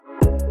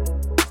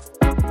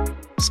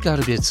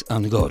Skarbiec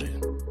Angory.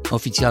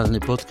 Oficjalny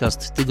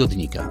podcast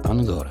tygodnika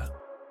Angora.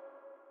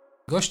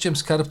 Gościem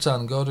Skarbca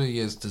Angory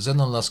jest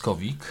Zenon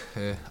Laskowik,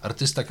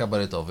 artysta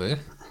kabaretowy.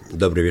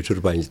 Dobry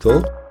wieczór Państwu.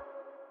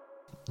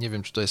 Nie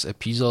wiem, czy to jest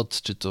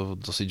epizod, czy to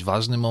dosyć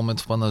ważny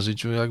moment w Pana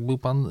życiu, jak był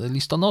Pan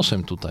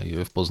listonoszem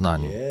tutaj w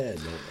Poznaniu. Nie,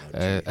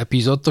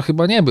 Epizod to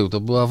chyba nie był, to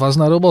była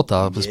ważna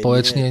robota,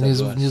 społecznie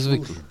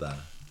niezwykła.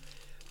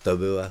 To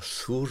była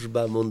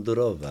służba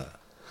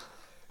mundurowa.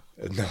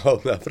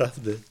 No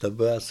naprawdę, to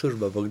była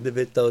służba, bo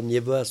gdyby to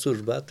nie była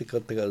służba, tylko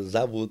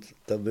zawód,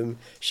 to bym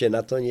się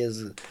na to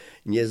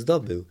nie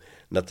zdobył.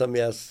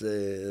 Natomiast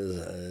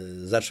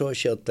zaczęło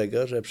się od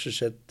tego, że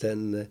przyszedł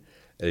ten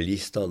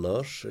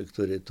listonosz,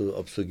 który tu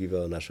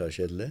obsługiwał nasze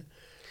osiedle.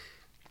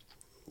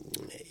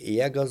 I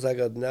ja go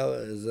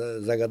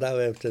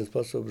zagadałem w ten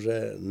sposób,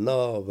 że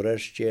no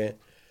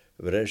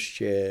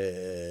wreszcie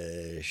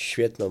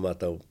świetną ma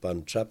tą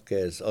pan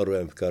czapkę z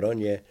orłem w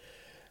koronie.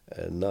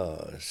 No,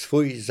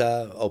 swój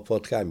za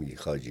opłotkami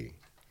chodzi.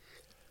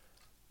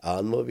 A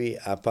on mówi,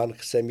 a pan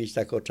chce mieć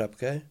taką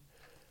czapkę?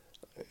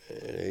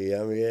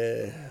 Ja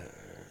mówię,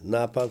 no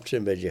a pan w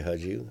czym będzie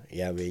chodził?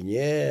 Ja mówię,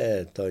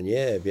 nie, to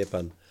nie, wie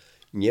pan,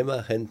 nie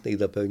ma chętnych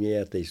do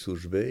pełnienia tej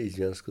służby i w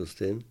związku z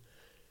tym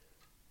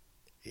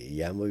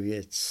ja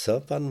mówię,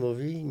 co pan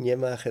mówi? Nie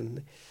ma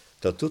chętnych.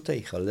 To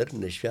tutaj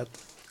cholerny świat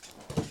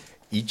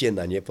idzie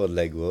na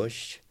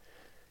niepodległość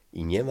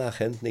i nie ma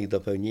chętnych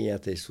do pełnienia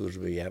tej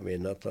służby. Ja mówię,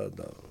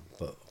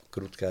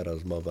 krótka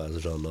rozmowa z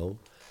żoną.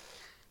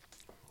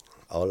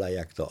 Ola,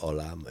 jak to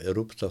Ola,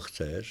 rób co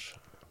chcesz.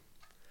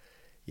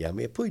 Ja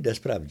mówię, pójdę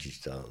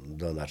sprawdzić to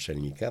do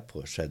naczelnika.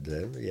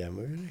 Poszedłem. Ja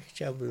mówię, że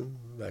chciałbym,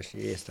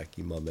 właśnie jest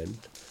taki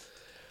moment,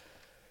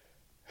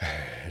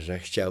 że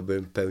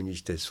chciałbym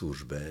pełnić tę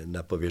służbę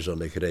na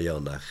powierzonych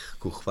rejonach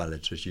ku chwale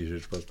III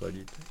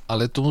Rzeczpospolitej.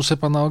 Ale tu muszę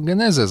Pana o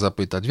genezę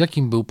zapytać. W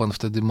jakim był Pan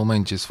wtedy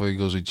momencie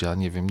swojego życia?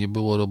 Nie wiem, nie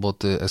było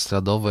roboty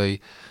estradowej,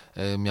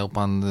 miał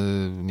Pan,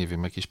 nie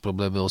wiem, jakieś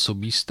problemy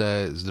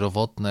osobiste,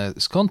 zdrowotne.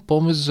 Skąd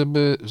pomysł,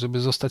 żeby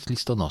zostać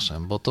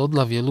listonoszem? Bo to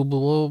dla wielu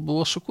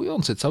było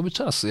szokujące. Cały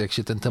czas, jak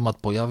się ten temat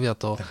pojawia,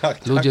 to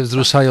ludzie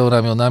wzruszają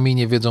ramionami i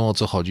nie wiedzą, o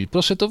co chodzi.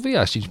 Proszę to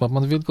wyjaśnić, ma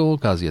Pan wielką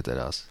okazję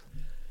teraz.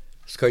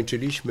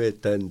 Skończyliśmy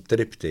ten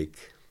tryptyk.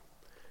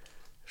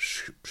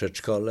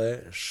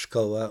 Przedszkole,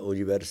 szkoła,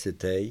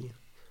 uniwersytet.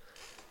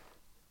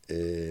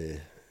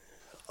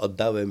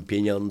 Oddałem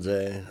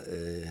pieniądze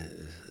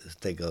z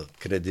tego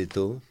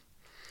kredytu.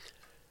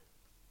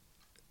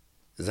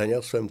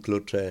 Zaniosłem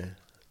klucze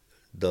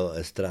do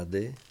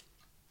estrady,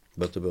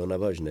 bo to było na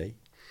Woźnej,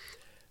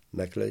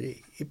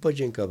 i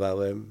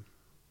podziękowałem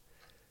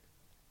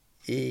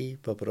i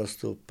po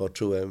prostu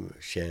poczułem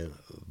się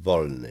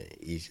wolny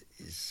i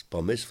z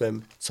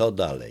pomysłem, co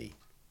dalej.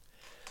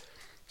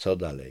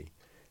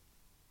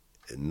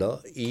 No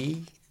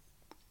i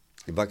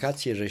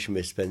wakacje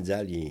żeśmy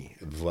spędzali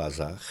w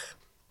Łazach.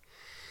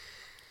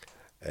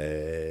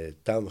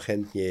 Tam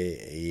chętnie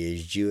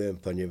jeździłem,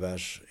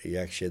 ponieważ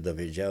jak się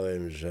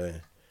dowiedziałem,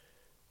 że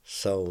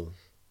są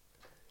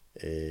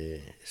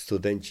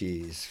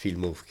studenci z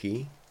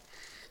filmówki,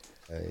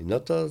 no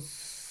to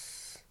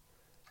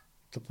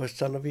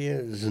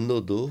postanowiłem z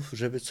nudów,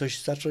 żeby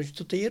coś zacząć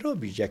tutaj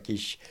robić.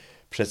 Jakieś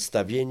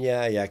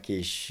przedstawienia,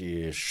 jakieś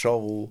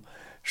show,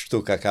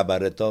 sztuka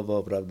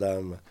kabaretowa, prawda?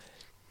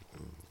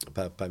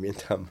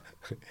 Pamiętam,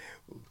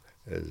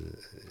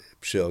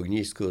 przy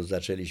ognisku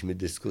zaczęliśmy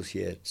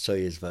dyskusję,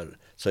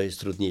 co jest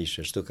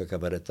trudniejsze, sztuka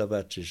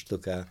kabaretowa czy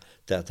sztuka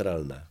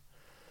teatralna.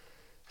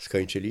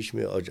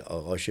 Skończyliśmy o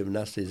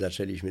 18:00,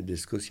 zaczęliśmy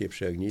dyskusję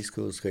przy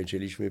ognisku,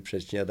 skończyliśmy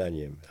przed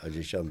śniadaniem o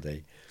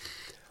 10:00.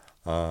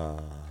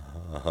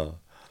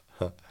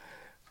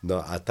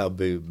 No a to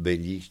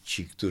byli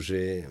ci,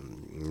 którzy,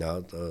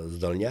 no to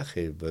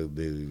zdolniachy,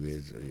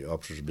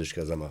 oprócz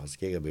Zbyszka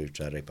Zamachowskiego był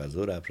Czarek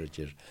Pazura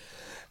przecież,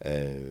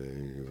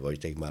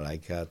 Wojtek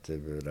Malajka,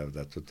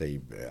 prawda,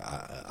 tutaj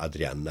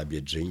Adrianna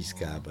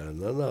Biedrzyńska,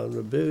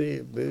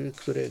 były,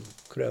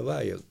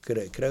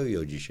 które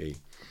kreują dzisiaj.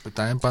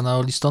 Pytałem Pana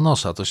o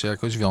listonosza, to się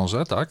jakoś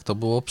wiąże, tak? To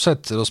było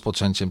przed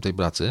rozpoczęciem tej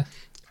pracy?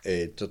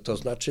 To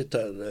znaczy,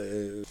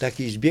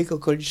 taki zbieg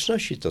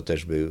okoliczności to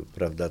też był,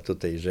 prawda,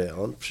 tutaj, że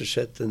on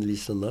przyszedł, ten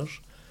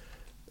listonosz,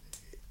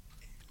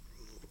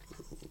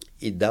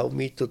 i dał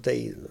mi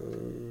tutaj,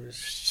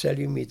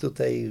 strzelił mi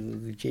tutaj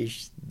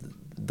gdzieś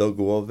do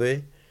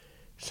głowy.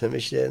 Sobie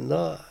myślę,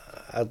 no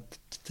a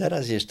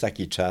teraz jest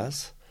taki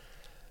czas,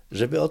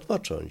 żeby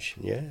odpocząć,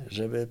 nie?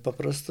 Żeby po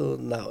prostu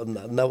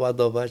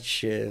naładować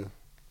się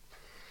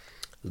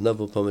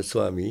znowu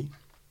pomysłami.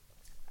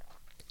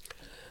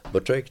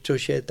 Bo człowiek czuł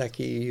się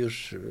taki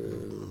już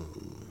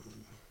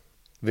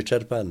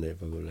wyczerpany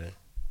w ogóle.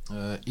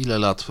 Ile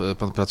lat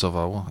Pan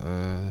pracował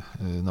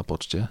na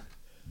poczcie?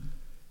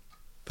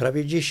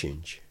 Prawie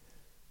 10.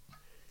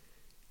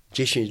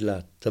 10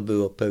 lat to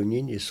było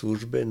pełnienie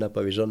służby na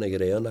powierzonych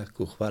rejonach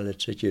ku chwale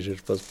III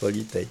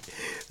Rzeczpospolitej.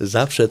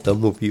 Zawsze to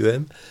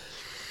mówiłem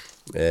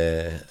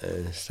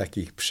z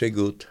takich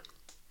przygód.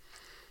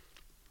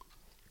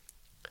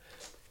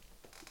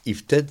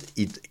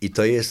 I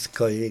to jest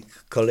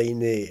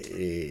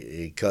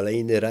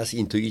kolejny raz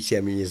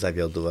intuicja mnie nie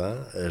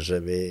zawiodła,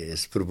 żeby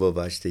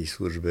spróbować tej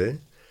służby,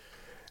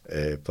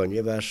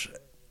 ponieważ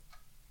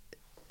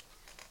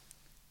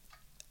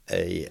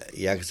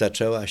jak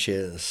zaczęła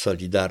się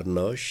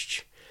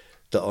Solidarność,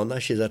 to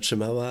ona się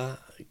zatrzymała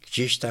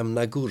gdzieś tam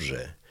na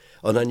górze.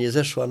 Ona nie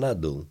zeszła na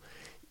dół.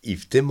 I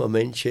w tym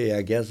momencie,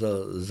 jak ja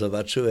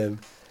zobaczyłem,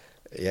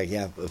 jak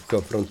ja w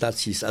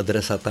konfrontacji z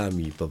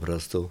adresatami po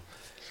prostu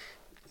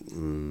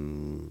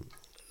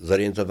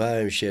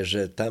zorientowałem się,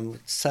 że tam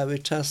cały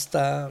czas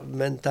ta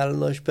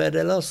mentalność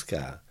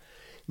PRL-owska.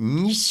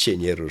 Nic się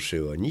nie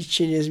ruszyło, nic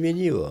się nie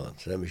zmieniło.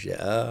 To ja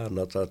myślę,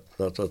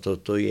 to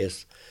tu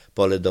jest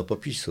pole do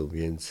popisu,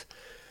 więc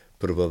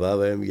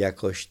próbowałem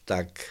jakoś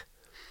tak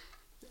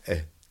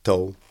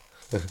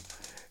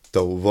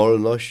tą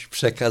wolność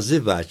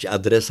przekazywać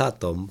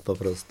adresatom po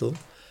prostu.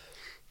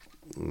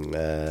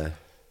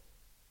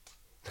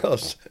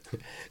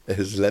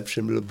 Z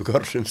lepszym lub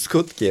gorszym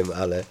skutkiem,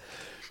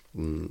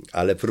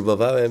 ale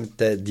próbowałem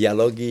te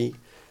dialogi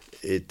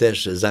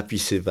też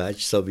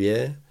zapisywać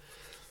sobie,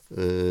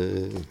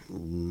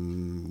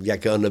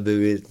 jakie one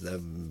były,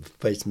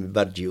 powiedzmy,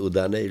 bardziej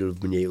udane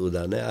lub mniej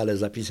udane, ale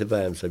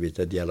zapisywałem sobie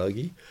te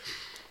dialogi,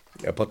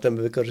 a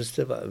potem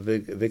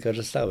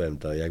wykorzystałem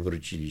to, jak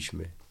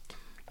wróciliśmy.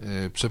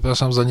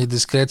 Przepraszam za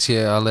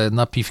niedyskrecję, ale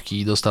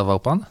napiwki dostawał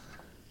pan?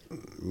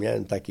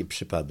 Miałem taki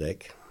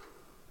przypadek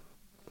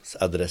z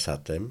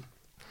adresatem,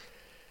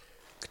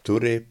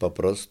 który po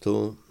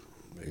prostu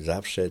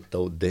zawsze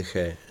tą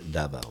dychę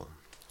dawał.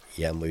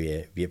 Ja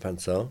mówię, wie pan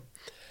co,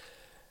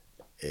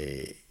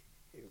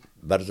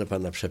 bardzo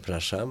pana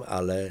przepraszam,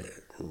 ale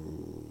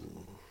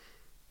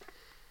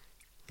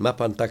ma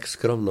pan tak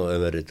skromną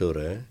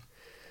emeryturę,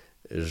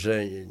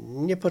 że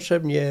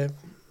niepotrzebnie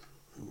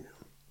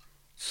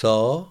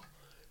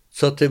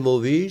co ty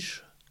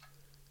mówisz?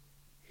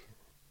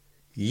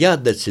 Ja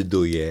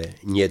decyduję,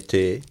 nie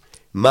ty.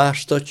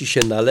 Masz, to ci się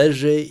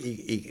należy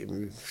i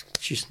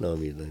wcisnął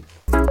mi.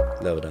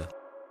 Dobra.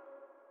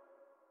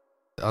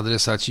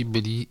 Adresaci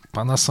byli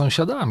pana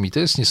sąsiadami. To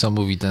jest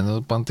niesamowite.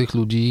 No, pan tych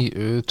ludzi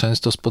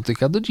często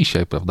spotyka do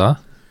dzisiaj,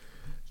 prawda?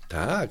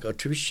 Tak,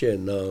 oczywiście.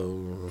 No,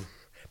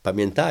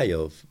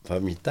 pamiętają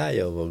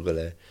w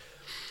ogóle.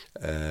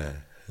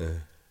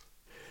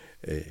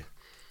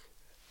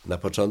 Na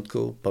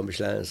początku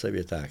pomyślałem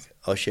sobie tak,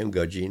 8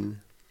 godzin,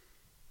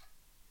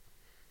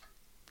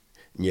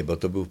 nie, bo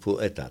to był pół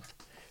etat,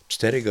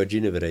 4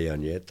 godziny w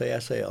rejonie, to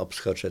ja sobie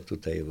obskoczę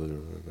tutaj,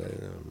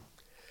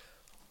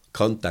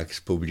 kontakt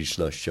z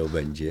publicznością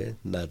będzie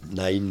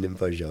na innym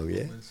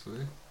poziomie.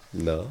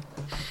 No.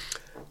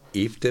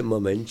 I w tym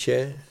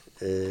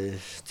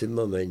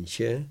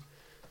momencie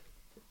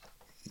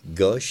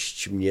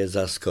gość mnie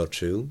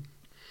zaskoczył,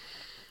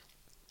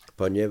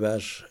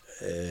 ponieważ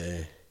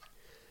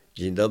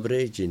dzień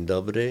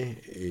dobry,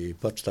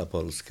 Poczta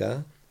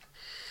Polska.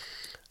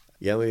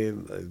 Ja mówię,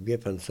 wie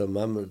pan co,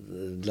 mam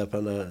dla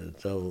pana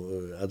tą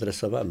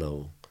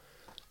adresowaną,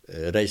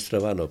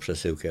 rejestrowaną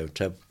przesyłkę,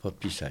 trzeba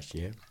podpisać,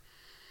 nie?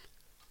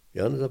 I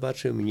on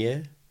zobaczył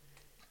mnie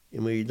i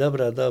mówi,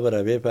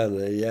 dobra, wie pan,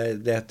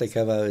 ja te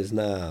kawały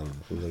znam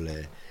w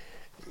ogóle.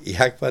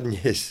 Jak pan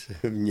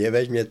nie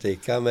weźmie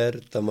tych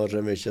kamer, to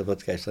możemy się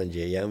spotkać w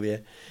sądzie. Ja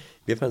mówię,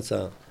 wie pan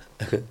co,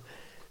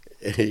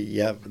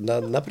 ja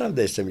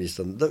naprawdę jestem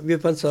listą. Wie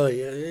pan co,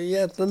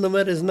 ja te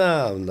numery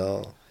znam,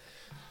 no.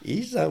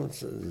 I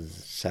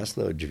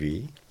trzasnął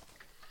drzwi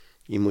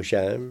i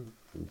musiałem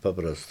po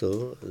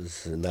prostu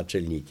z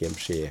naczelnikiem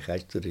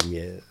przyjechać,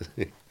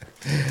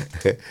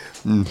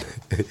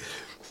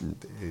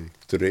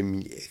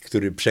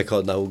 który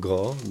przekonał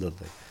go. No,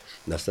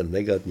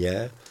 następnego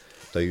dnia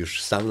to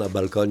już sam na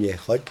balkonie,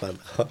 chodź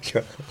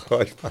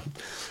pan.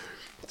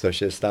 Co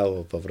się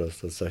stało po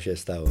prostu, co się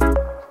stało.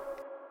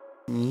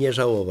 Nie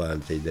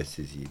żałowałem tej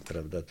decyzji,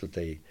 prawda,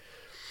 tutaj,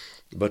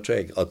 bo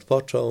człowiek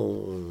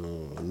odpoczął,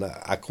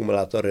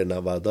 akumulatory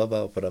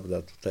naładował,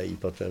 prawda, tutaj i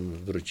potem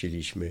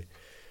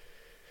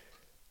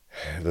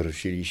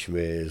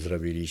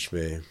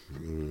zrobiliśmy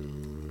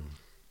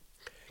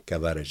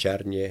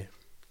kabareciarnię,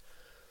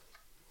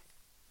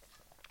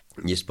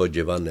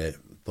 niespodziewane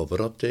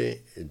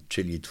powroty,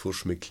 czyli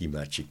twórzmy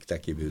klimacik,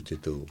 taki był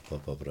tytuł po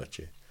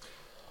powrocie.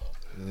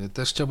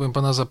 Też chciałbym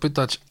pana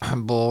zapytać,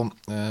 bo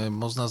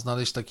można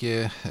znaleźć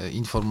takie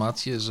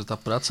informacje, że ta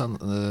praca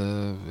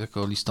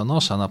jako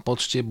listonosza na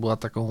poczcie była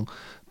taką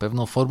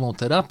pewną formą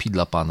terapii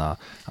dla pana.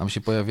 Tam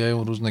się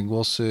pojawiają różne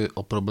głosy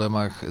o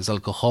problemach z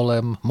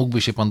alkoholem.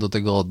 Mógłby się pan do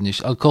tego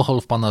odnieść?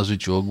 Alkohol w pana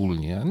życiu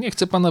ogólnie. Nie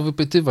chcę pana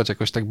wypytywać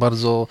jakoś tak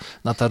bardzo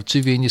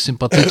natarczywie i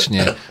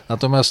niesympatycznie.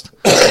 Natomiast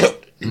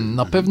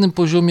na pewnym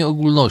poziomie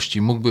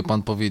ogólności mógłby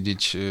pan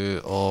powiedzieć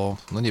o,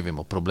 no nie wiem,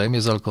 o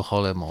problemie z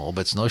alkoholem, o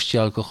obecności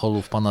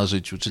alkoholu w pana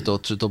życiu? Czy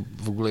to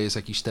w ogóle jest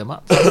jakiś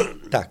temat?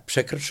 Tak,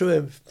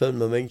 przekroczyłem w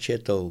pewnym momencie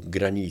tą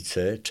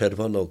granicę,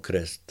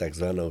 tak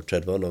zwaną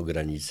czerwoną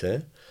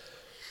granicę,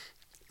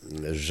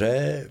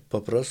 że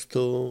po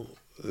prostu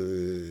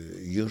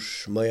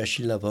już moja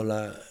silna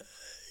wola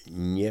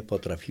nie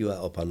potrafiła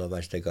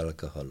opanować tego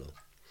alkoholu.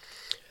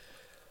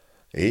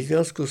 I w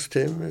związku z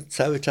tym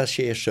cały czas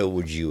się jeszcze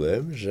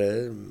łudziłem,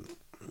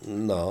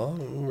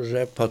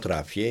 że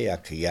potrafię,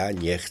 jak ja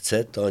nie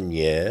chcę, to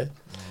nie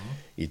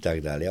i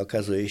tak dalej.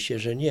 Okazuje się,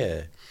 że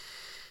nie,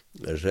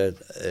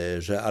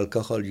 że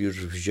alkohol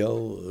już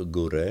wziął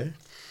górę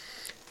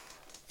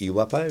i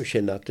łapałem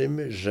się na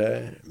tym,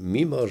 że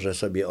mimo, że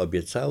sobie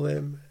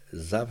obiecałem,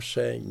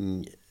 zawsze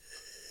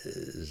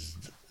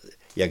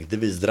jak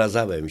gdyby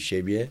zdradzałem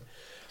siebie,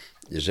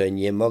 że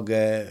nie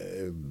mogę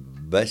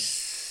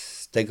bez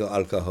tego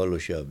alkoholu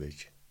się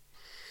obyć.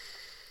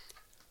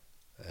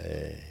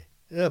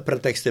 No,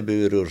 preteksty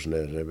były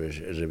różne,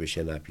 żeby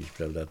się napić,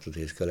 prawda,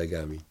 tutaj z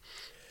kolegami.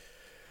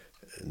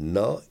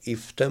 No i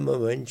w pewnym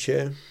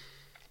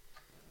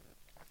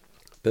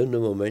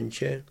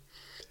momencie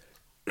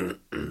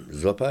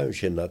złapałem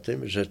się na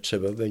tym, że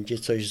trzeba będzie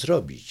coś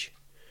zrobić.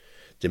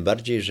 Tym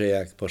bardziej, że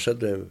jak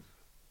poszedłem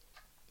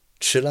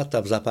 3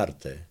 lata w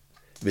zaparte,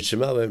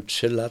 wytrzymałem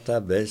 3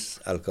 lata bez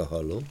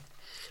alkoholu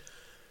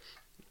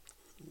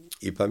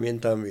i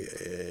pamiętam,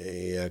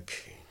 jak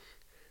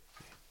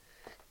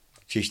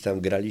gdzieś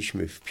tam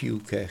graliśmy w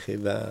piłkę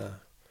chyba,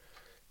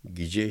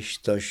 gdzieś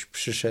ktoś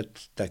przyszedł,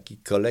 taki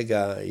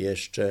kolega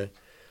jeszcze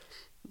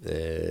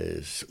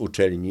z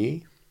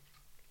uczelni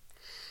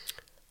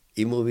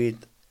i mówi,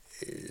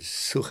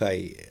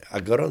 słuchaj,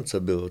 a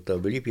gorąco było, to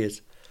był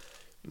lipiec,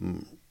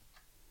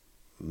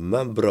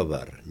 mam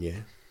browar,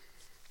 nie?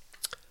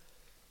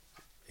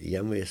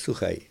 Ja mówię,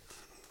 słuchaj,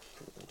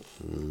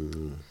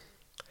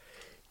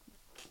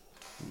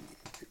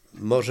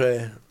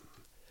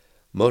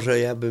 może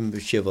ja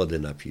bym się wody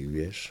napił,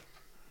 wiesz?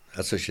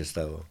 A co się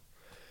stało?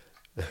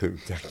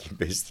 Taki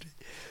bystry.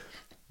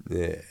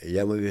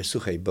 Ja mówię,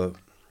 słuchaj, bo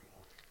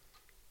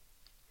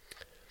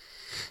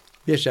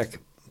wiesz, jak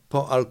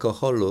po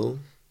alkoholu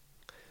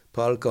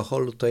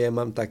to ja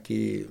mam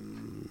taki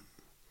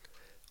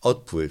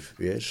odpływ,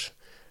 wiesz?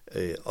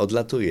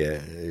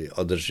 Odlatuję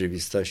od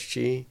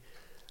rzeczywistości.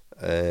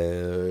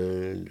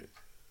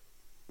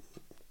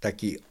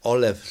 Taki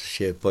olew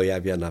się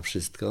pojawia na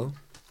wszystko.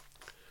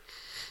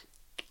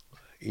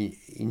 I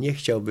nie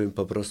chciałbym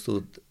po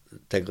prostu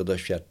tego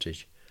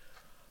doświadczyć.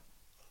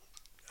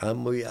 A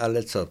mówi,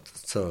 ale co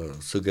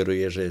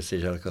sugeruje, że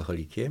jesteś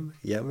alkoholikiem?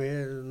 Ja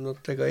mówię, no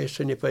tego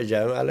jeszcze nie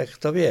powiedziałem, ale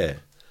kto wie.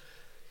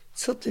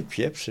 Co ty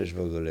pieprzysz w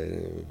ogóle?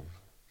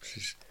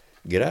 Przecież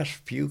grasz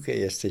w piłkę,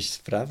 jesteś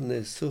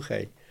sprawny,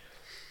 słuchaj.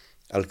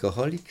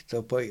 Alkoholik,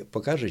 to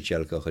pokażę ci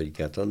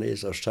alkoholika. To on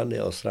jest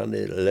oszczany,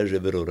 osrany, leży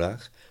w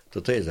rurach,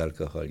 to jest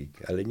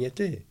alkoholik, ale nie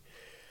ty.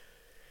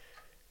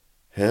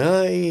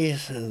 No i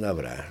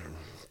dobra.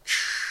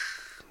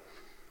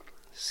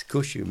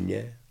 Skusił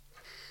mnie.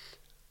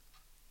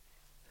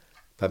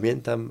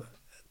 Pamiętam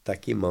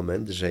taki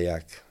moment, że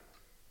jak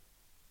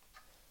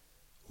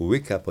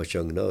łyka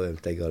pociągnąłem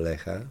tego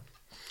Lecha,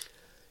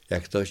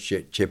 jak to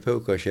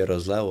ciepełko się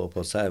rozlało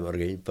po całym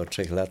organizmie po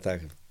 3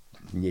 latach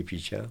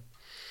niepicia,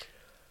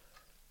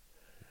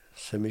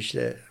 sobie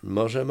myślę,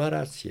 może ma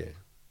rację.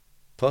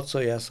 Po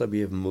co ja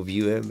sobie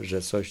mówiłem,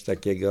 że coś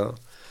takiego,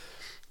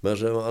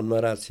 może on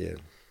ma rację.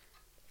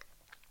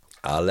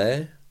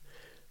 Ale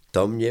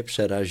to mnie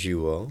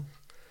przeraziło,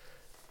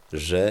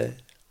 że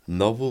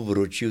znowu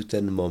wrócił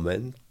ten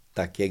moment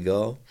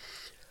takiego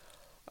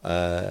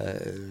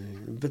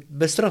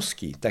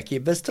beztroski,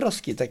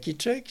 taki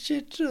człowiek,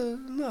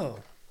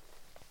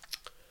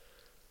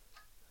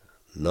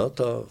 no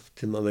to w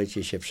tym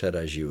momencie się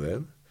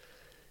przeraziłem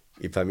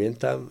i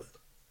pamiętam,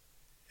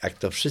 jak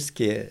to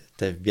wszystkie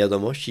te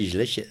wiadomości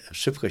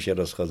szybko się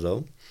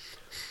rozchodzą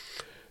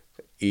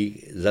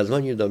i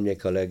zadzwonił do mnie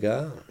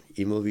kolega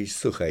i mówi,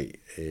 słuchaj,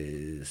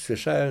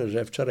 słyszałem,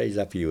 że wczoraj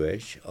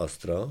zapiłeś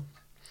ostro,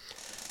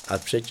 a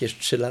przecież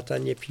 3 lata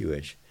nie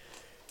piłeś.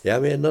 Ja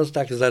mówię, no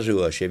tak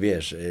zdarzyło się,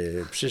 wiesz,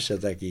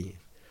 przyszedł taki,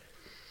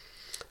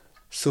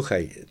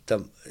 słuchaj,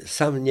 to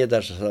sam nie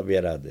dasz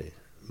sobie rady.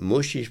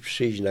 Musisz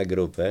przyjść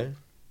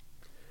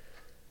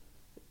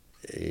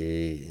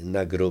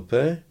na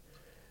grupę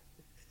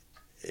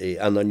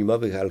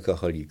anonimowych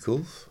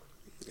alkoholików,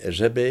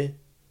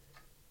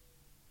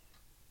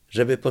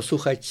 żeby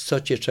posłuchać,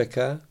 co cię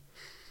czeka,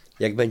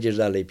 jak będziesz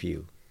dalej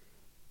pił.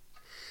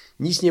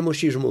 Nic nie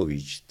musisz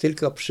mówić,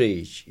 tylko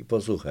przyjdź i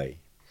posłuchaj.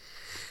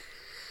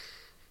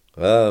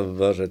 O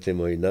Boże ty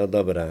mój, no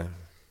dobra.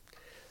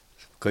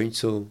 W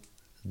końcu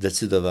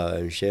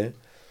zdecydowałem się,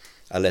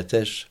 ale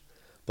też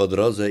po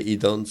drodze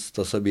idąc,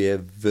 to sobie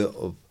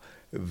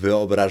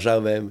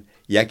wyobrażałem,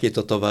 jakie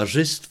to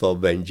towarzystwo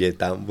będzie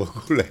tam w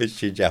ogóle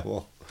się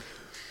działo.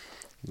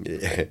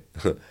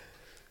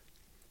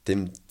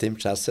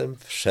 Tymczasem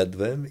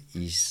wszedłem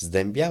i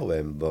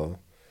zdębiałem, bo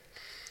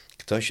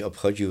ktoś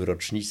obchodził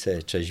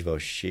rocznicę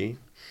trzeźwości.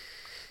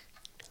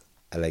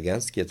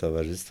 Eleganckie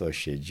towarzystwo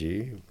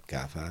siedzi,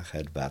 kawa,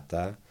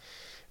 herbata,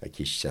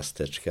 jakieś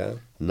ciasteczka.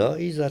 No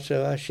i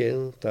zaczęła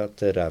się ta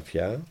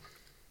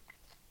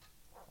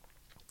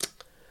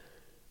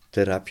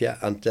terapia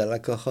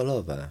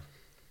antyalkoholowa.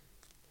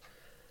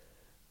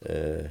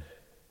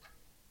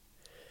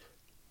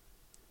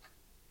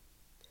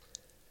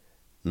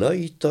 No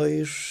i to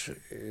już,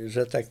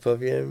 że tak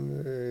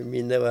powiem,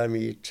 minęła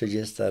mi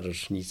 30.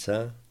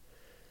 rocznica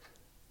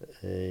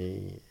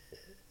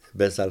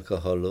bez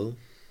alkoholu.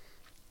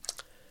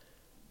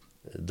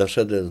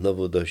 Doszedłem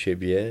znowu do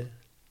siebie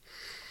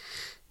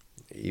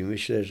i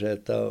myślę, że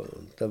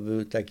to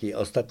był taki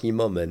ostatni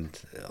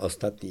moment,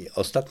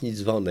 ostatni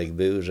dzwonek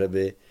był,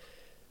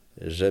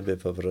 żeby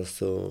po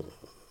prostu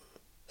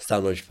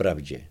stanąć w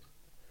prawdzie.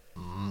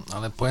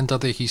 Ale puenta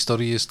tej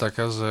historii jest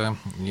taka, że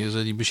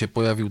jeżeli by się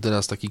pojawił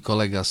teraz taki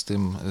kolega z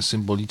tym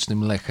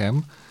symbolicznym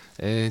lechem,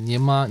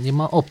 nie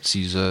ma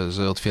opcji,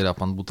 że otwiera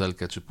pan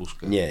butelkę czy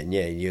puszkę.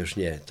 Nie, już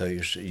nie. To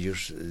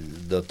już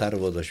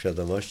dotarło do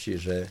świadomości,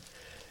 że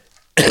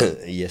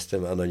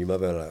jestem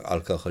anonimowym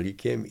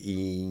alkoholikiem i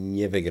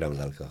nie wygram z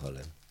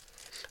alkoholem.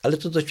 Ale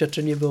to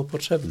doświadczenie było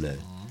potrzebne.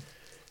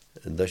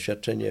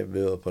 Doświadczenie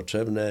było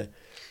potrzebne.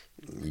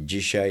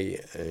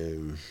 Dzisiaj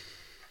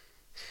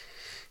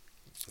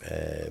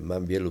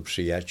mam wielu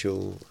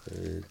przyjaciół,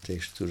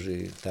 tych,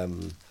 którzy tam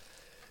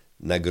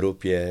na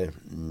grupie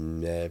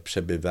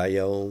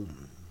przebywają.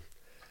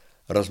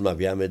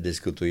 Rozmawiamy,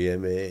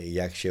 dyskutujemy,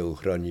 jak się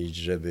uchronić,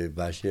 żeby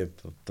właśnie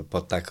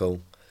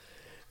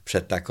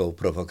przed taką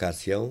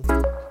prowokacją.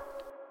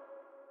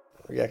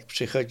 Jak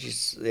przychodzi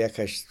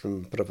jakaś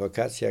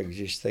prowokacja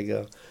gdzieś z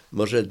tego,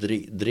 może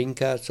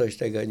drinka, coś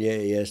tego,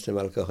 nie, ja jestem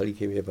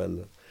alkoholikiem, wie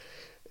pan.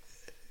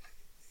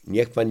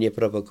 Niech pan nie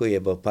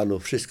prowokuje, bo panu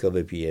wszystko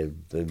wypije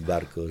w tym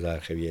barku za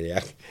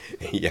chwilę,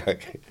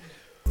 jak.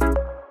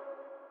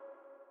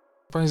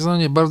 Panie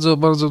Zenonie, bardzo,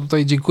 bardzo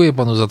tutaj dziękuję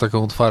panu za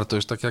taką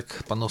otwartość. Tak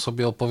jak pan o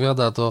sobie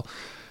opowiada, to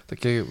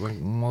takie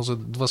może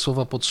 2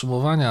 słowa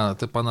podsumowania.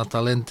 Te pana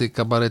talenty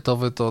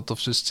kabaretowe to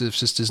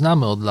wszyscy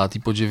znamy od lat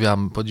i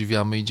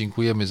podziwiamy i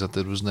dziękujemy za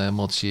te różne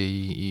emocje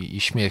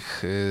i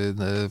śmiech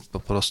po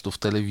prostu w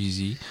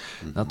telewizji.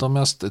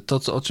 Natomiast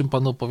to, o czym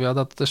pan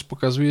opowiada, to też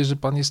pokazuje, że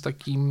pan jest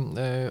takim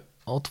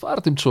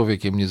otwartym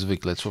człowiekiem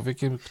niezwykle,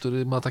 człowiekiem,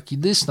 który ma taki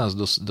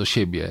dystans do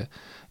siebie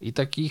i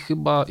taki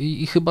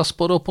chyba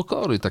sporo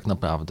pokory tak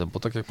naprawdę, bo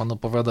tak jak pan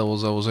opowiadał o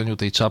założeniu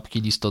tej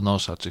czapki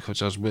listonosza, czy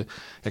chociażby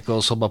jako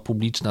osoba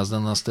publiczna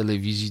znana z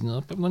telewizji, no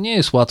na pewno nie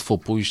jest łatwo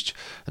pójść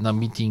na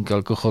meeting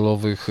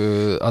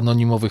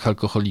anonimowych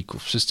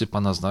alkoholików. Wszyscy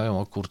pana znają,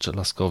 o kurczę,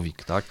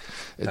 Laskowik, tak?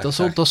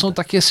 To są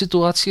takie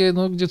sytuacje,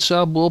 no, gdzie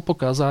trzeba było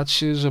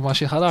pokazać, że ma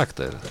się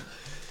charakter.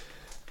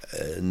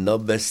 No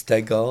bez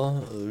tego,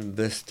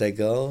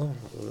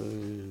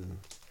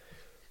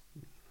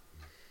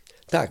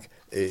 tak,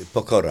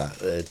 pokora,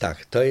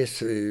 tak, to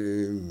jest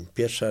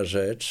pierwsza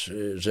rzecz,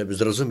 żeby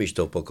zrozumieć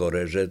tą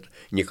pokorę, że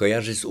nie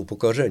kojarzy z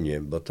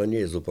upokorzeniem, bo to nie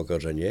jest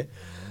upokorzenie,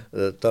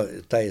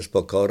 to jest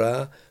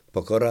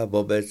pokora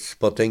wobec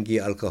potęgi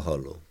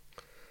alkoholu,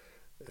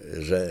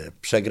 że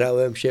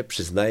przegrałem się,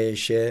 przyznaję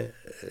się,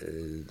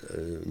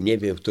 nie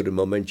wiem, w którym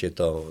momencie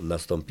to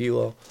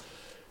nastąpiło,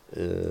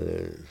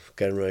 w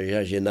każdym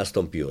razie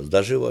nastąpiło.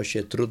 Zdarzyło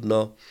się,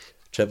 trudno,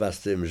 trzeba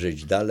z tym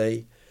żyć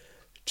dalej,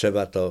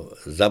 trzeba to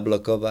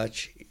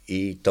zablokować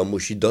i to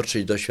musi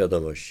dotrzeć do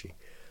świadomości,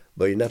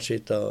 bo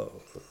inaczej to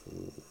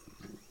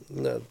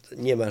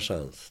nie ma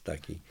szans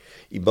takich.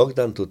 I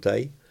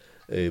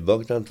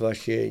Bogdan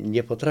właśnie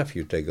nie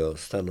potrafił tego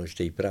stanąć w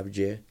tej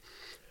prawdzie.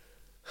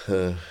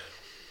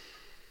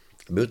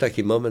 Był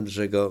taki moment,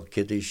 że go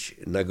kiedyś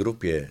na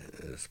grupie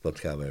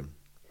spotkałem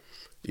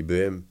i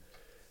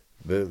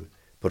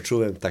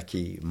poczułem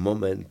taki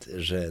moment,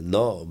 że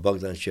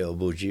Bogdan się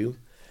obudził.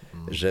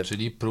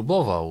 Czyli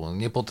próbował,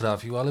 nie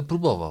potrafił, ale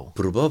próbował.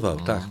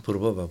 Tak,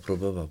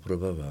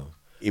 próbował.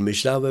 I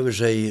myślałem,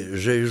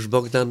 że już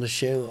Bogdan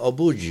się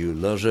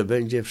obudził, że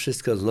będzie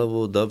wszystko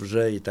znowu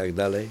dobrze i tak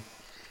dalej.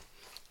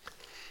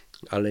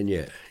 Ale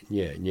nie,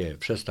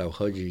 przestał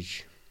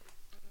chodzić.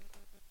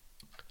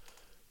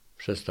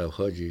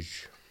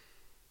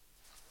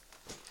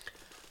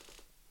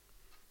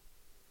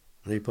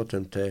 No i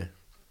potem te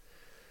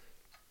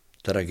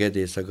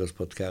tragedie, co go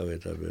spotkały,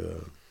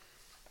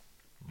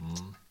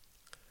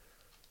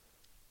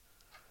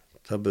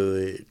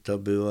 to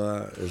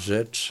była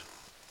rzecz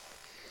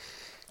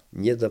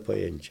nie do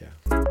pojęcia.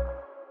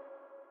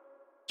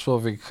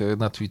 Człowiek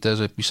na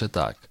Twitterze pisze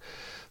tak.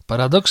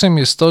 Paradoksem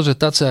jest to, że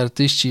tacy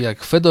artyści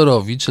jak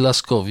Fedorowicz,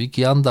 Laskowik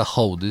i Anda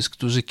Hołdys,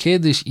 którzy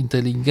kiedyś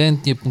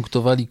inteligentnie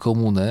punktowali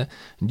komunę,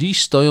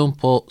 dziś stoją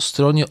po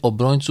stronie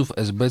obrońców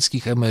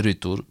esbeckich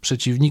emerytur,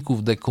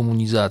 przeciwników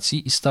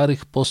dekomunizacji i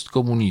starych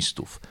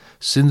postkomunistów.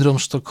 Syndrom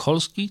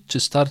sztokholmski czy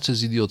starcze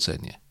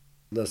zidiocenie?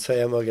 No co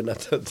ja mogę na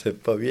to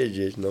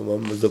powiedzieć?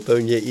 Mam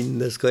zupełnie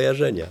inne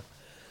skojarzenia.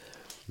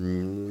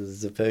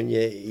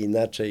 Zupełnie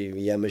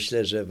inaczej. Ja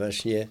myślę, że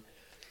właśnie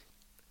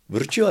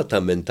wróciła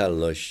ta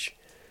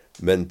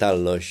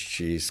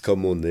mentalność z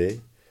komuny,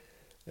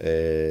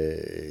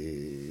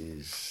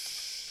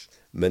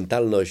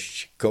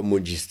 mentalność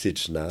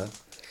komunistyczna.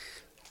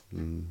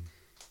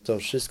 To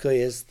wszystko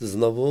jest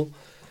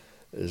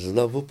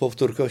znowu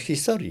powtórką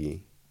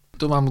historii.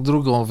 Tu mam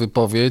drugą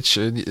wypowiedź.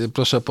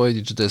 Proszę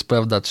powiedzieć, czy to jest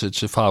prawda,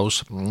 czy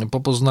fałsz. Po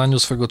Poznaniu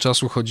swego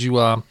czasu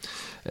chodziła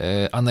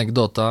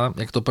anegdota,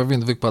 jak to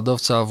pewien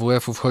wykładowca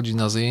AWF-u wchodzi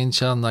na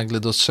zajęcia, nagle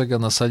dostrzega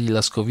na sali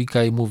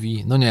Laskowika i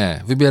mówi, no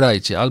nie,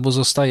 wybierajcie, albo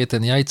zostaje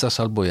ten jajcarz,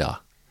 albo ja.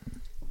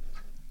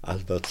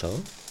 Albo co?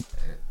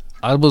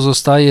 Albo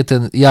zostaje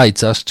ten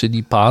jajcarz,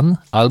 czyli pan,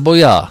 albo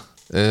ja,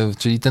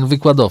 czyli ten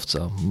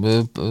wykładowca.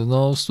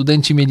 No,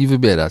 studenci mieli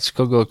wybierać,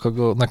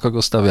 na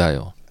kogo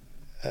stawiają.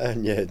 A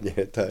nie,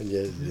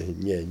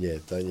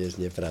 to nie jest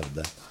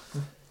nieprawda.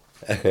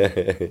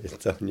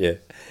 To nie,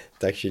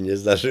 tak się nie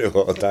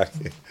zdarzyło, tak.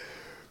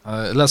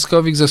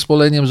 Laskowik ze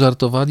Spoleniem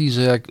żartowali,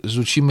 że jak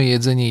rzucimy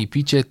jedzenie i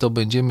picie, to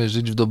będziemy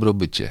żyć w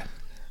dobrobycie.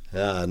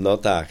 A, no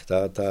tak,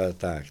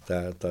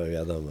 to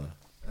wiadomo.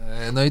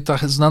 No i ta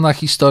znana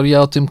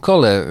historia o tym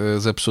kole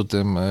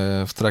zepsutym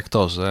w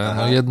traktorze.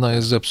 No jedno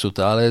jest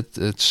zepsute, ale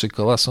 3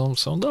 koła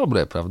są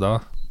dobre, prawda?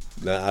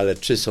 No ale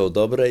 3 są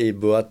dobre i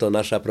była to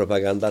nasza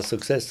propaganda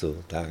sukcesu.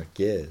 Tak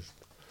jest.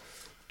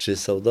 3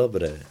 są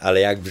dobre. Ale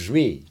jak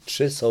brzmi,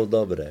 3 są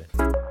dobre.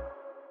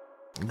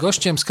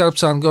 Gościem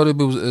Skarbca Angory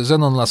był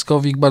Zenon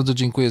Laskowik. Bardzo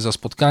dziękuję za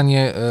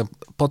spotkanie.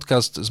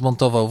 Podcast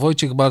zmontował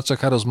Wojciech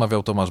Barczak, a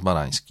rozmawiał Tomasz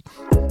Barański.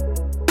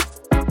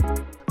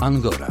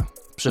 Angora.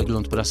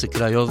 Przegląd prasy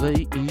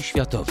krajowej i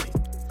światowej.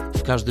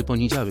 W każdy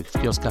poniedziałek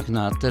w kioskach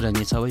na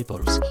terenie całej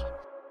Polski.